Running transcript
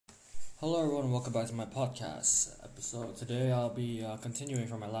Hello everyone, welcome back to my podcast episode. Today I'll be continuing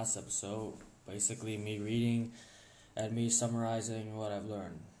from my last episode, basically me reading and me summarizing what I've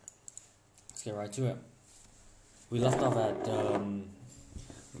learned. Let's get right to it. We left off at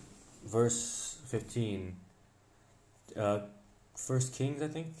verse 15. 1 Kings, I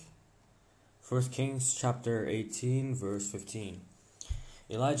think? 1 Kings chapter 18, verse 15.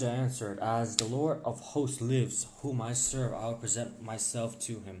 Elijah answered, "As the Lord of hosts lives, whom I serve, I will present myself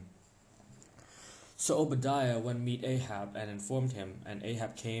to him." So Obadiah went to meet Ahab and informed him, and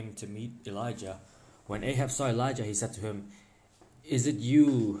Ahab came to meet Elijah. When Ahab saw Elijah, he said to him, Is it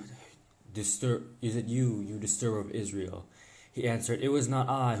you, you disturber of Israel?" He answered, "It was not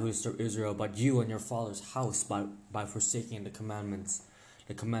I who disturbed Israel, but you and your father's house by forsaking the commands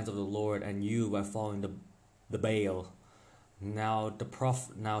of the Lord, and you by following the Baal. Now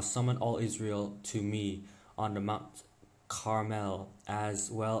summon all Israel to me on the Mount Carmel, as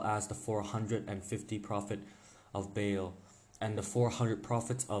well as the 450 prophets of Baal, and the 400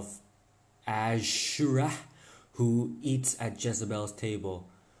 prophets of Asherah, who eats at Jezebel's table."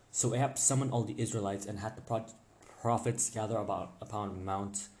 So Ahab summoned all the Israelites and had the prophets gather upon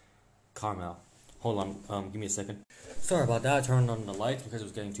Mount Carmel. Hold on, give me a second. Sorry about that, I turned on the lights because it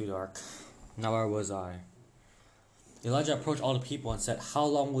was getting too dark. Now where was I? Elijah approached all the people and said, "How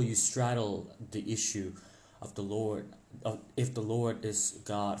long will you straddle the issue of the Lord? If the Lord is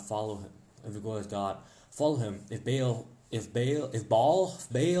God, follow him. If the Lord is God, follow him. If Baal,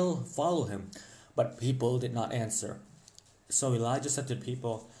 follow him." But people did not answer. So Elijah said to the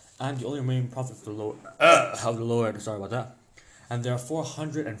people, "I am the only remaining prophet of the Lord. Sorry about that. And there are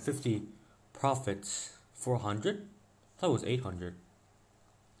 450 prophets. 400? I thought it was 800.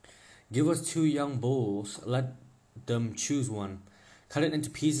 Give us 2 young bulls. Let them choose one. Cut it into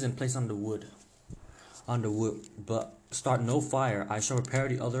pieces and place it on the wood. But start no fire. I shall prepare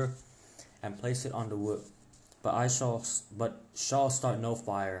the other and place it on the wood. But shall start no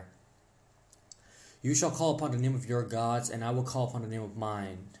fire. You shall call upon the name of your gods, and I will call upon the name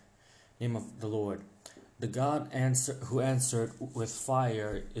of the Lord. The God who answered with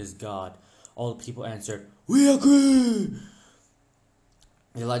fire is God." All the people answered, "We agree."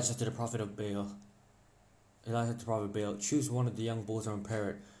 Elijah said to the prophet of Baal, "Choose one of the young bulls and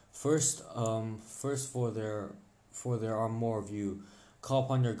prepare it. First, for there are more of you. Call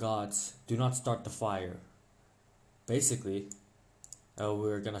upon your gods. Do not start the fire." Basically,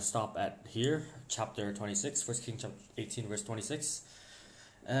 we're gonna stop at here, chapter 26, 1 Kings chapter 18, verse 26.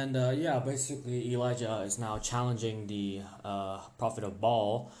 And basically Elijah is now challenging the prophet of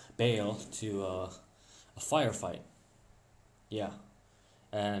Baal to a firefight. Yeah.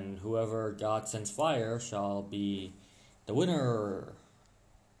 And whoever God sends fire shall be the winner.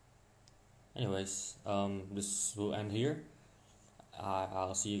 Anyways, this will end here.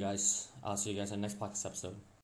 I'll see you guys in the next podcast episode.